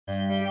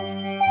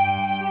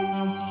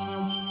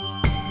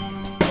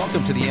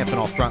Welcome to the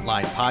Amphenol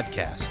Frontline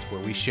podcast, where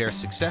we share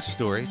success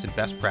stories and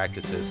best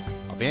practices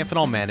of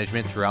Amphenol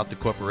management throughout the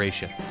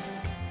corporation.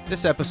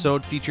 This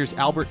episode features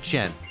Albert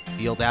Chen,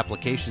 Field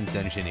Applications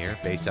Engineer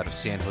based out of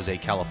San Jose,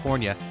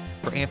 California,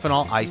 for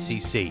Amphenol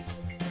ICC.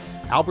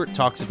 Albert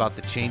talks about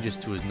the changes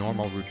to his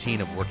normal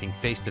routine of working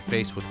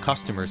face-to-face with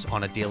customers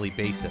on a daily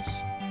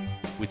basis.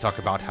 We talk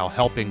about how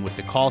helping with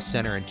the call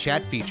center and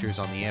chat features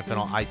on the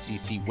Amphenol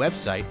ICC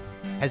website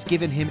has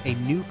given him a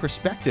new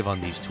perspective on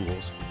these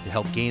tools to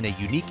help gain a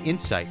unique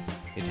insight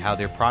into how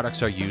their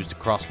products are used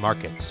across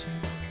markets.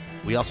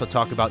 We also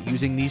talk about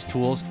using these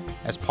tools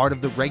as part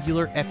of the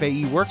regular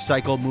FAE work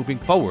cycle moving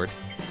forward,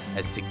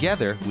 as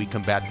together we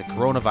combat the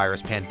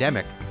coronavirus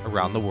pandemic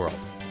around the world.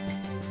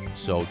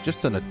 So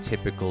just on a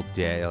typical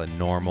day, a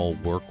normal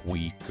work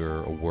week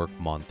or a work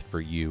month for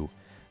you,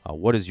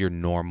 what does your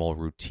normal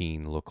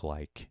routine look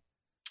like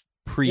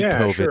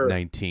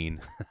pre-COVID-19?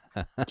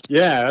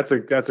 Yeah,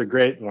 that's a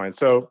great one.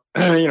 So,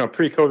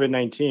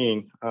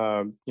 pre-COVID-19,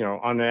 on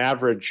an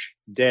average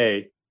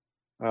day,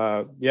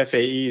 the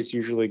FAEs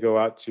usually go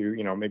out to,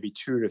 maybe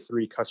 2 to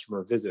 3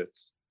 customer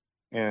visits.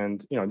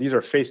 And, these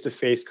are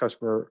face-to-face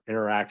customer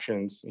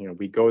interactions.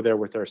 We go there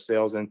with our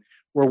sales, and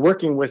we're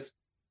working with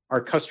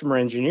our customer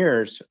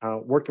engineers,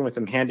 working with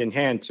them hand in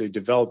hand to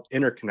develop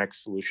interconnect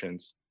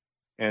solutions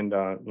and,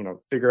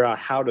 figure out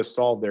how to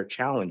solve their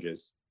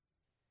challenges.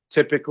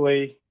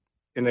 Typically,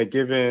 in a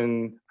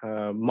given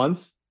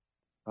month,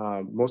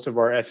 most of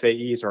our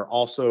FAEs are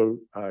also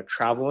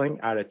traveling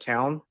out of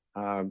town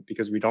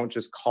because we don't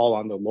just call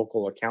on the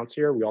local accounts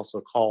here. We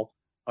also call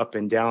up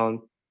and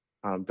down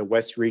the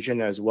West region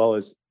as well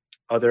as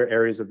other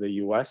areas of the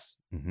U.S.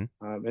 Mm-hmm.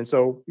 And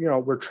so,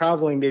 we're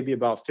traveling maybe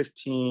about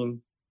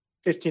 15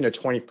 to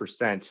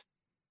 20%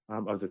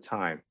 of the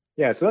time.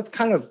 Yeah, so that's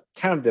kind of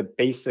the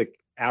basic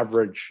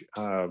average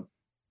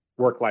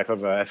work life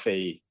of a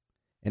FAE.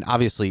 And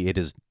obviously it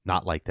is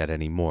not like that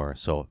anymore.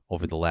 So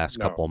over the last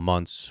couple of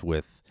months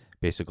with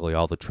basically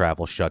all the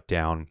travel shut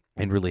down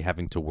and really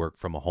having to work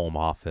from a home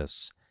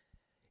office,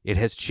 it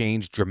has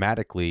changed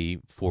dramatically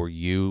for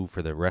you,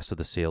 for the rest of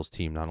the sales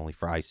team, not only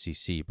for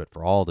ICC, but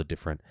for all the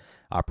different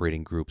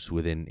operating groups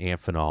within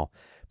Amphenol.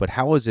 But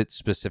how has it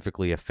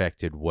specifically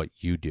affected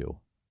what you do?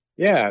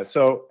 Yeah,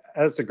 so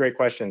that's a great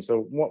question.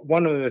 So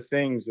one of the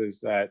things is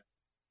that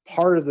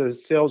part of the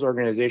sales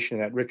organization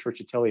that Rich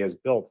Riccitelli has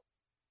built,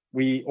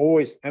 we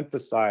always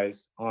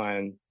emphasize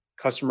on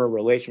customer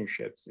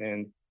relationships,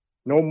 and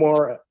no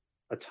more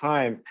a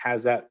time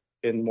has that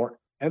been more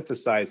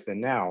emphasized than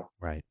now.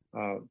 Right.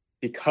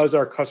 Because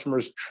our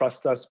customers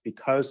trust us,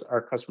 because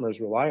our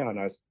customers rely on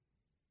us,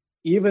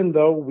 even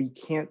though we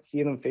can't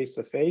see them face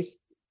to face,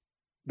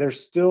 there's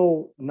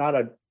still not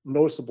a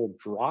noticeable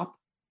drop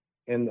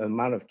in the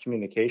amount of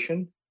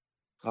communication.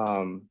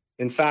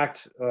 In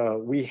fact,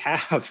 we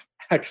have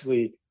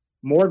actually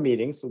more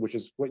meetings, which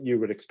is what you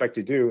would expect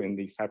to do in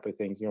these type of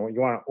things. You want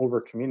to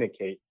over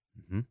communicate,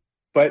 mm-hmm.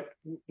 But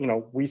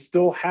we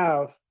still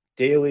have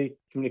daily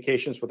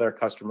communications with our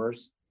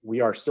customers. We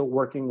are still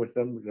working with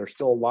them. There's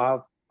still a lot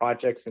of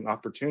projects and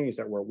opportunities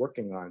that we're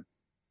working on.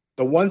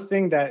 The one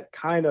thing that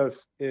kind of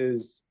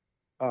is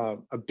a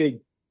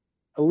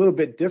little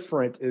bit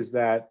different is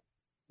that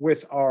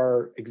with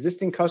our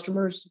existing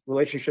customers,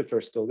 relationships are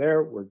still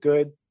there. We're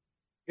good.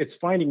 It's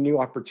finding new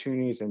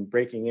opportunities and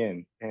breaking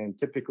in. And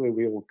typically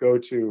we will go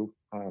to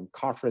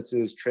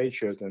conferences, trade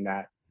shows and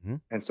that, mm-hmm.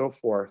 and so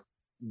forth.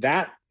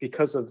 That,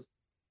 because of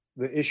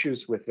the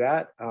issues with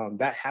that,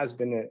 that has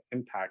been an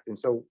impact. And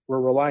so we're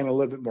relying a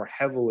little bit more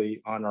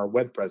heavily on our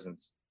web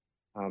presence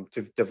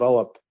to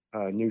develop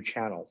new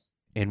channels.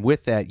 And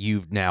with that,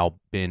 you've now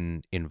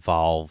been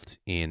involved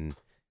in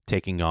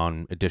taking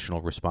on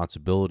additional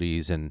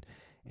responsibilities and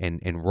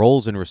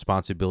roles and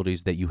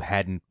responsibilities that you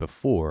hadn't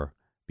before,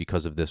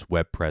 because of this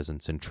web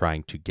presence and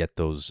trying to get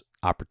those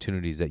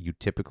opportunities that you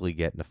typically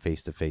get in a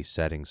face-to-face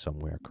setting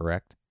somewhere,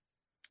 correct?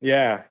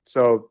 Yeah.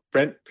 So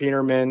Brent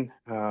Peterman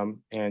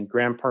and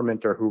Graham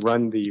Parmenter, who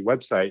run the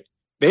website,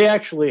 they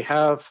actually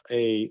have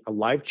a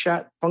live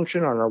chat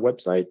function on our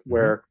website, mm-hmm.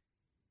 where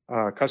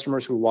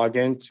customers who log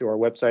into our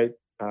website,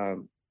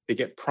 they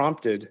get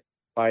prompted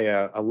by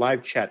a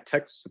live chat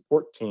tech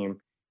support team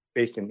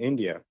based in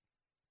India.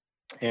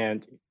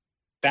 And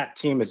that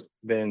team has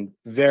been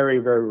very,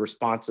 very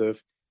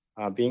responsive,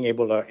 being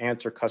able to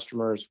answer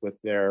customers with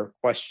their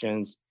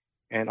questions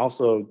and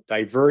also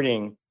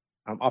diverting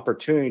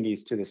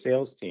opportunities to the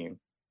sales team.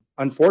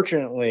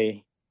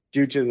 Unfortunately,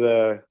 due to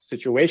the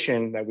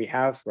situation that we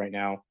have right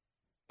now,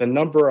 the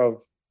number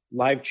of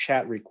live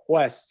chat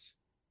requests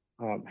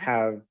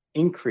have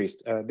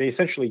increased. They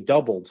essentially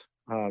doubled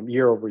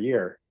year over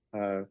year.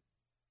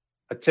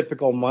 A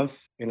typical month,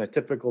 in a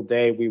typical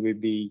day, we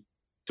would be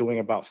doing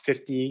about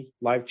 50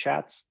 live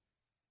chats.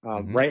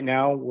 Mm-hmm. Right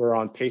now, we're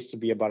on pace to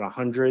be about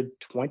 100,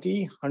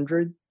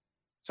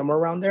 somewhere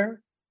around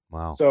there.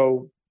 Wow.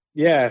 So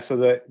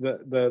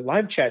the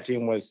live chat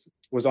team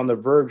was on the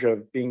verge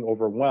of being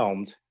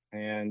overwhelmed,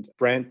 and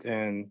Brent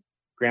and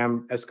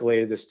Graham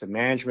escalated this to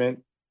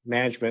management.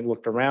 Management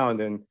looked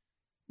around and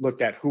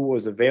looked at who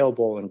was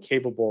available and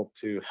capable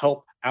to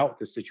help out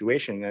the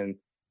situation, and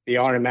they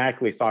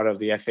automatically thought of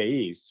the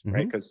FAEs,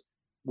 right? Because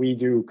we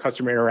do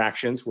customer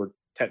interactions, we're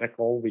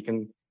technical, we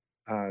can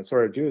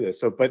sort of do this.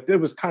 So, but it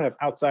was kind of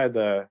outside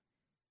the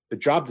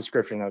job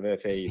description of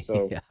FAE.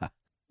 So Yeah.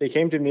 they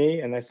came to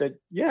me and I said,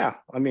 yeah,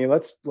 I mean,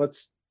 let's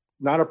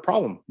not a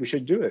problem. We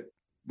should do it.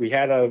 We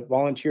had a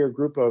volunteer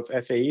group of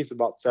FAEs,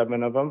 about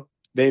 7 of them.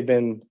 They've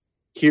been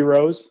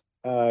heroes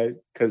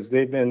because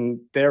they've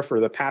been there for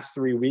the past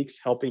 3 weeks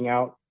helping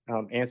out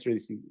answer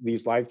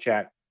these live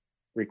chat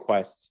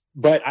requests.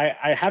 But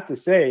I have to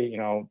say, you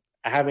know,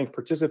 having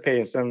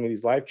participated in some of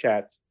these live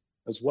chats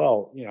as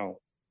well, you know,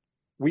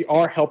 we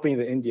are helping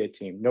the India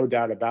team, no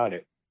doubt about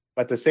it.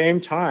 But at the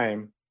same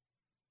time,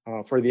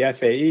 for the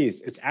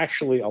FAEs, it's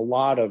actually a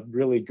lot of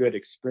really good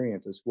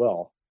experience as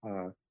well.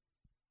 How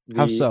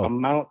The so?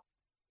 amount,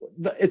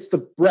 it's the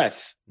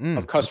breadth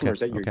of customers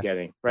that you're Okay.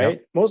 getting,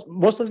 right? Yep.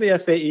 Most of the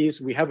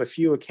FAEs, we have a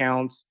few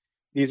accounts.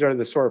 These are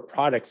the sort of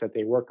products that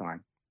they work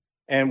on.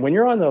 And when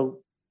you're on the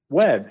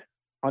web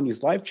on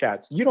these live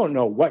chats, you don't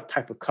know what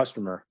type of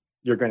customer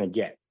you're going to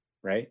get,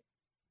 right?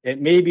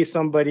 It may be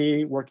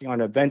somebody working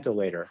on a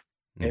ventilator.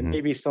 It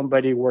may be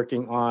somebody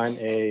working on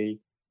a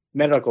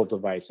medical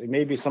device. It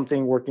may be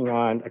something working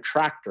on a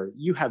tractor.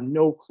 You have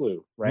no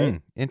clue,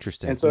 right?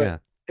 Interesting. And so Yeah.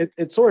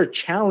 it sort of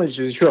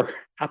challenges your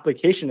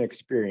application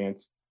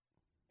experience,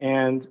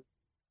 and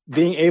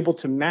being able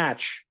to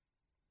match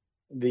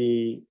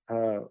the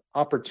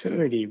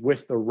opportunity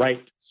with the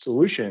right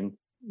solution,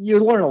 you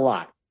learn a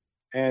lot.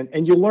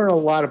 And you learn a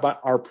lot about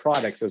our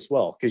products as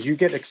well, because you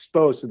get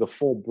exposed to the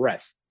full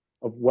breadth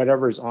of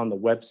whatever's on the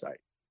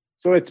website.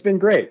 So it's been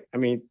great. I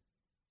mean,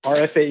 our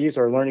FAEs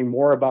are learning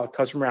more about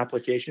customer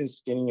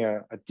applications, getting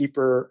a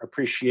deeper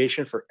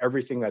appreciation for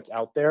everything that's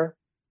out there.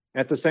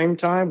 And at the same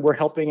time, we're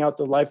helping out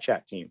the live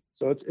chat team.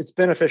 So it's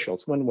beneficial.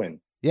 It's win-win.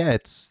 Yeah,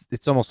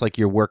 it's almost like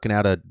you're working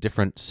out a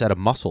different set of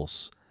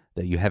muscles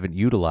that you haven't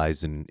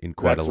utilized in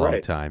quite a That's long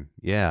right. time.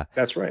 Yeah.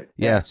 That's right.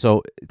 Yeah,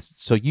 so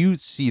you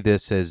see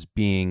this as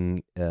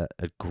being a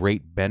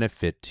great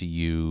benefit to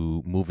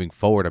you moving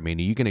forward. I mean,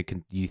 are you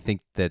you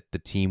think that the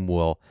team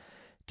will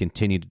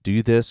continue to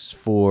do this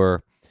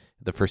for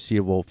the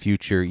foreseeable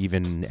future,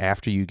 even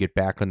after you get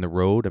back on the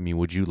road? I mean,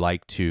 would you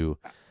like to?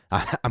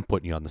 I'm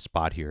putting you on the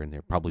spot here, and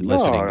they're probably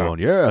listening, No. going,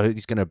 "Yeah,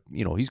 he's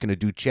gonna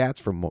do chats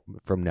from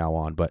now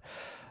on."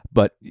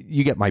 But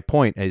you get my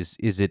point.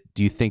 Is it?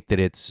 Do you think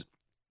that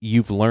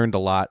you've learned a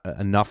lot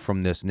enough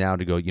from this now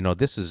to go,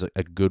 this is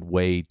a good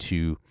way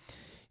to,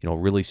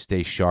 really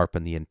stay sharp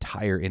in the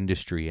entire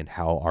industry and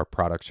how our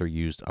products are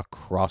used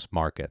across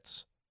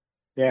markets?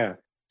 Yeah.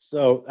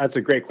 So that's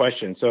a great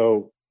question.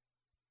 So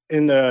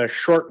in the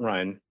short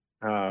run,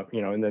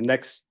 in the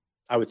next,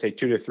 I would say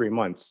 2 to 3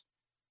 months,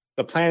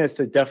 the plan is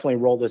to definitely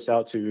roll this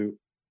out to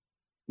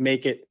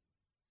make it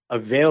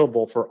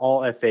available for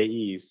all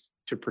FAEs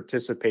to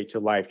participate to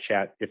live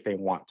chat if they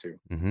want to.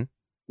 Mm-hmm.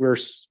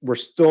 We're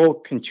still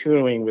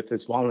continuing with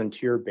this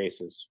volunteer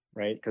basis,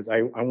 right? Because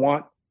I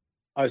want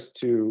us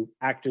to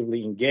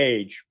actively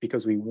engage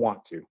because we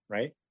want to,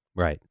 right?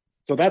 Right.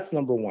 So that's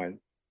number one.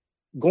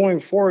 Going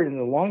forward in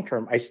the long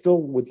term, I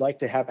still would like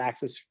to have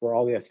access for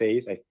all the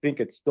FAs. I think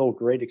it's still a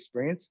great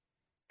experience.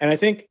 And I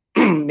think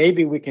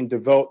maybe we can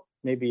devote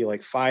maybe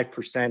like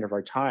 5% of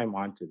our time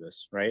onto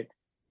this, right?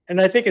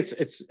 And I think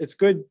it's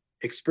good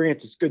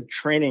experience, it's good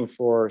training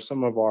for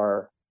some of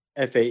our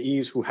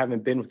FAEs who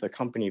haven't been with the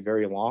company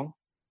very long.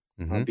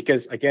 Mm-hmm.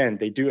 Because again,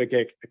 they do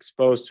get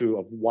exposed to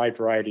a wide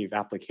variety of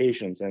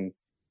applications, and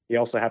they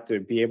also have to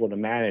be able to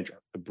manage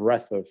the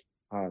breadth of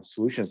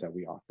solutions that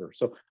we offer.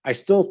 So I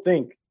still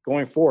think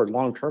going forward,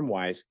 long-term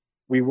wise,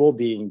 we will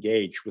be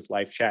engaged with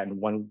live chat in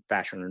one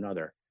fashion or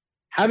another.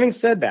 Having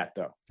said that,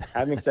 though,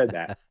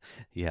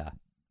 Yeah.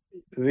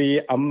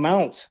 the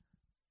amount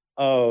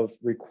of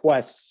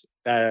requests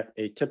that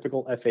a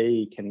typical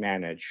FAE can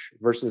manage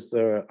versus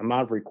the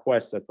amount of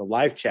requests that the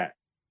live chat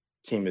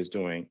team is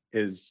doing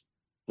is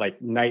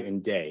like night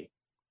and day.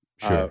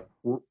 Sure.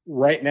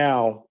 Right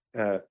now,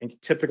 a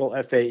typical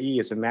FAE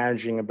is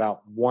managing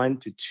about 1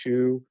 to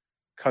 2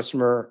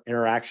 customer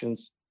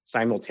interactions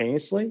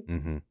simultaneously.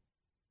 Mm-hmm.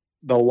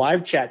 The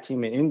live chat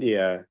team in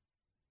India,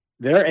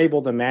 they're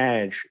able to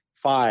manage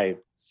 5,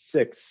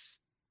 6,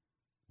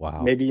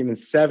 Wow. maybe even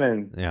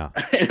 7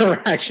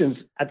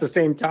 interactions at the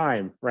same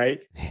time,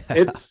 right?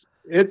 Yeah.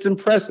 It's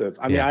impressive.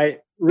 I mean, I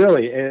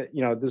really,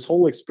 this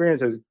whole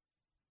experience has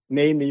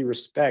made me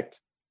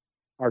respect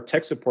our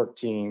tech support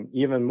team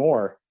even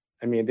more.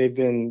 I mean, they've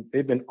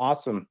been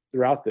awesome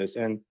throughout this.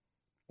 And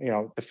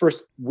the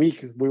first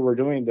week we were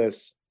doing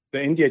this,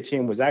 the India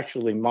team was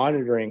actually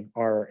monitoring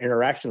our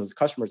interactions with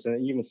customers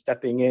and even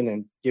stepping in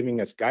and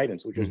giving us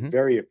guidance, which was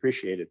very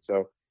appreciated.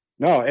 So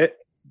no,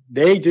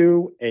 they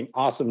do an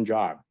awesome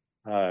job.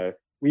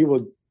 We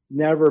will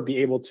never be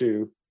able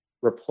to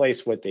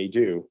replace what they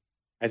do.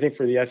 I think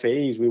for the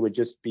FAEs, we would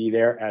just be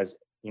there as,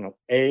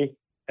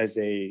 as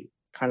a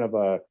kind of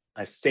a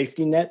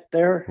safety net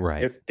there,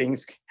 right, if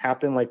things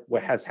happen like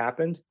what has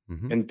happened,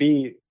 mm-hmm. and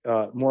B,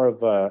 more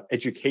of a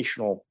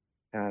educational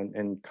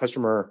and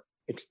customer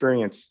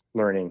experience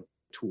learning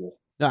tool.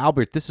 No,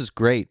 Albert, this is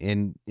great.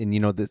 And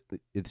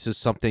this is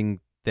something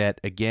that,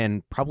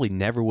 again, probably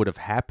never would have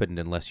happened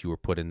unless you were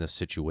put in this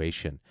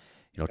situation,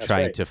 That's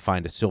trying right. to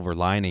find a silver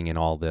lining in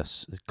all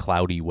this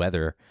cloudy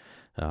weather,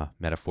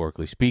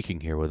 metaphorically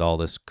speaking here, with all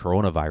this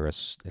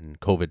coronavirus and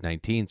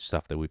COVID-19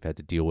 stuff that we've had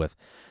to deal with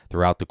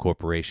throughout the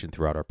corporation,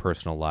 throughout our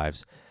personal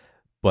lives.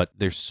 But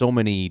there's so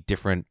many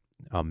different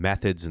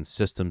methods and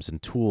systems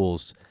and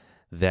tools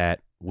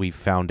that we've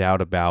found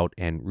out about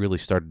and really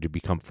started to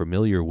become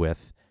familiar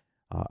with,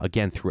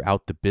 again,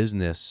 throughout the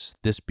business,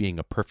 this being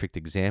a perfect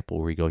example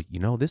where you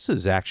go, this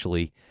is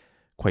actually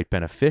quite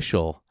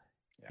beneficial.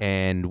 Yeah.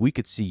 And we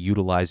could see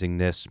utilizing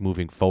this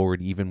moving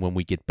forward, even when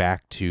we get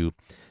back to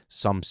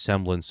some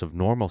semblance of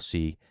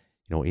normalcy,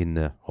 in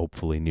the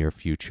hopefully near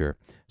future.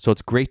 So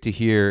it's great to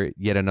hear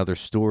yet another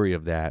story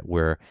of that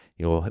where,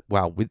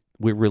 wow,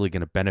 we're really going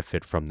to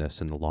benefit from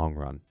this in the long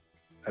run.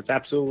 That's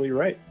absolutely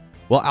right.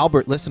 Well,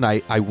 Albert, listen,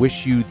 I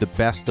wish you the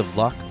best of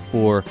luck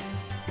for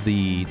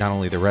not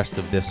only the rest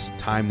of this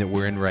time that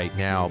we're in right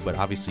now, but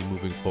obviously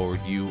moving forward,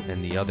 you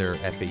and the other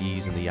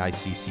FAEs and the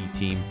ICC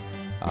team.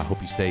 I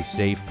hope you stay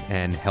safe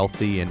and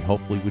healthy, and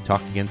hopefully we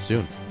talk again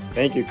soon.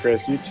 Thank you,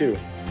 Chris. You too.